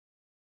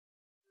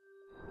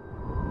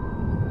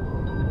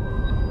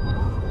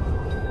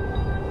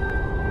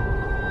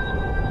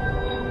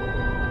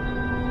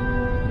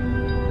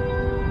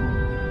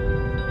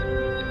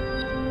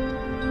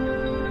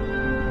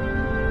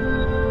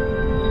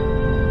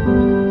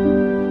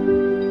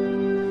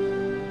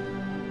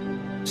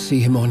See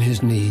him on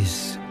his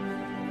knees.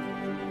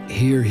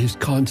 Hear his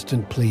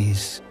constant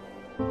pleas.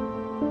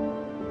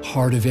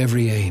 Heart of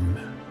every aim,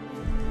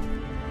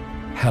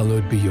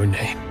 hallowed be your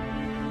name.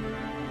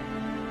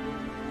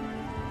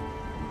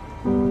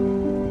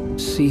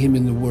 See him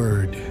in the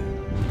Word,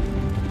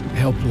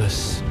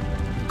 helpless,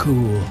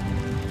 cool,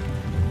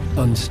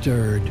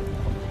 unstirred,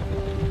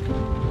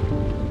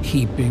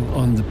 heaping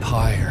on the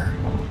pyre,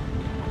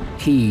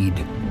 heed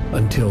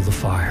until the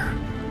fire.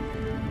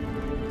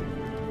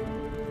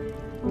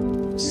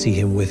 See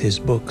him with his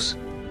books,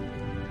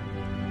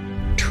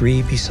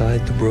 tree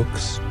beside the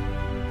brooks,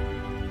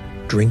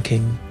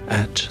 drinking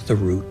at the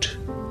root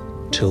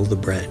till the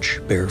branch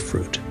bear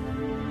fruit.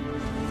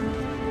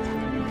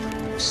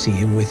 See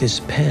him with his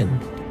pen,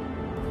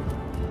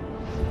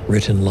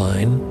 written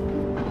line,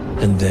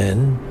 and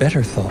then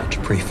better thought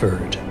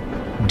preferred,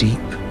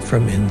 deep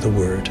from in the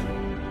word.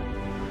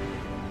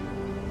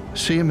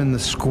 See him in the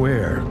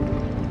square,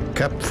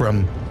 kept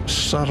from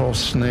subtle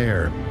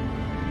snare,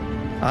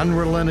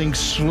 unrelenting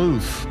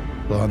sleuth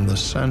on the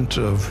scent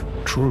of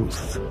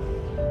truth.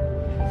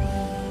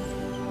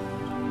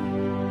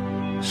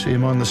 See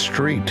him on the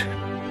street,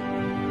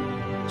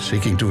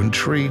 seeking to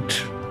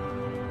entreat,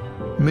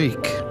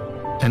 meek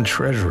and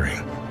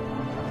treasuring.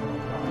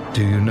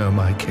 Do you know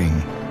my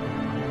King?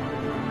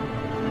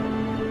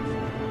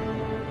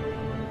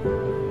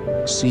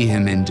 See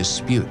him in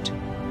dispute,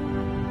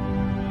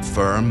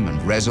 firm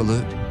and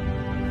resolute,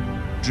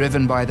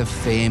 driven by the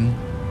fame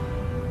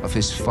of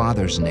his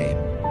Father's name.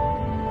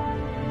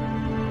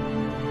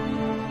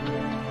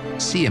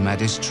 See him at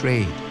his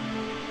trade.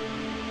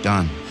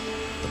 Done,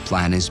 the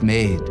plan is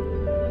made.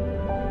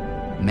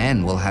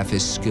 Men will have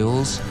his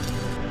skills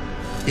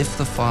if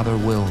the Father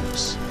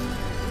wills.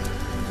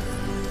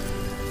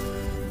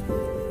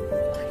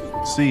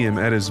 See him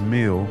at his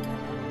meal,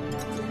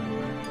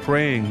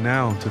 praying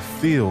now to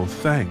feel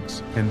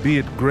thanks and be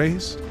it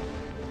grace,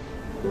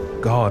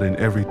 God in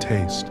every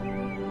taste.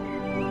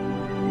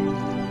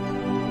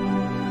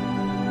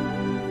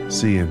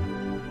 See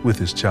him with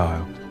his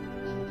child.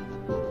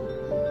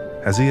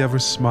 Has he ever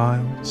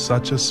smiled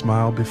such a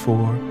smile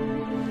before,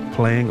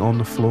 playing on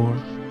the floor?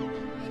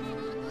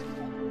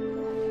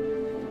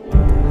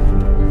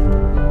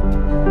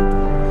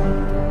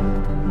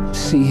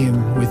 See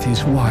him with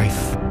his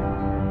wife,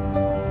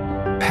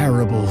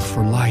 parable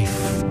for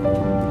life.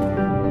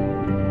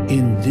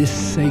 In this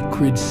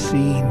sacred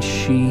scene,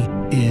 she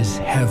is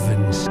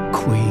heaven's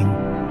queen.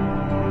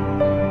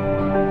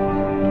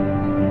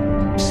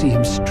 See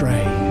him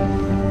stray,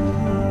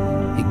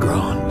 he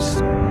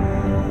groans.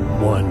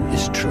 One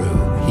is true,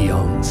 he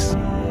owns.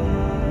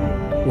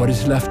 What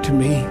is left to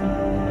me?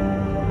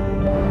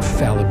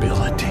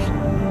 Fallibility.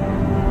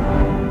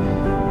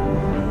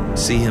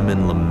 See him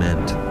in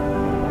lament.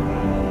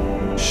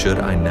 Should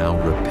I now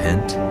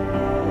repent?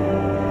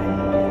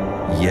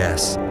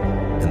 Yes,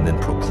 and then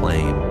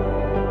proclaim,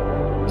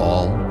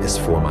 all is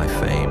for my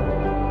fame.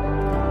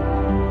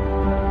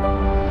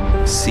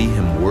 See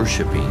him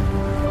worshiping.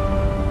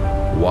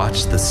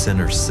 Watch the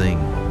sinner sing,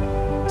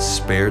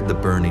 spared the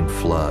burning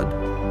flood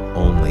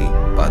only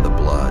by the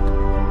blood.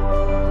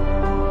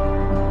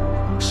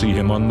 See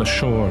him on the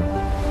shore.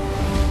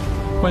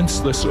 Whence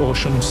this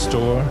ocean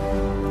store?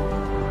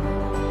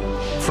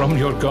 From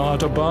your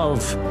God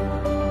above,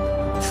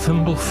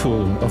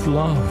 thimbleful of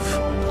love.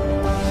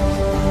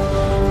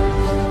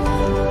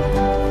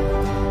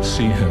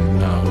 See him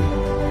now,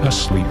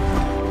 asleep.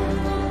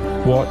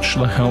 Watch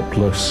the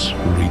helpless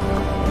reap,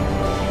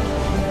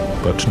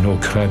 but no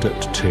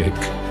credit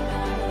take,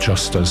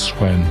 just as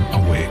when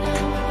awake.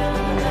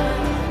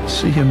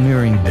 See him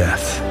nearing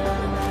death.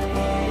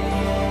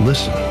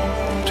 Listen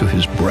to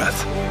his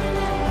breath.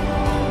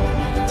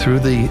 Through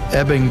the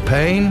ebbing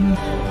pain,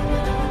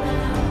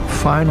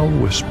 final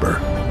whisper,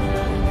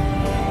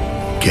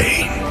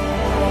 gain.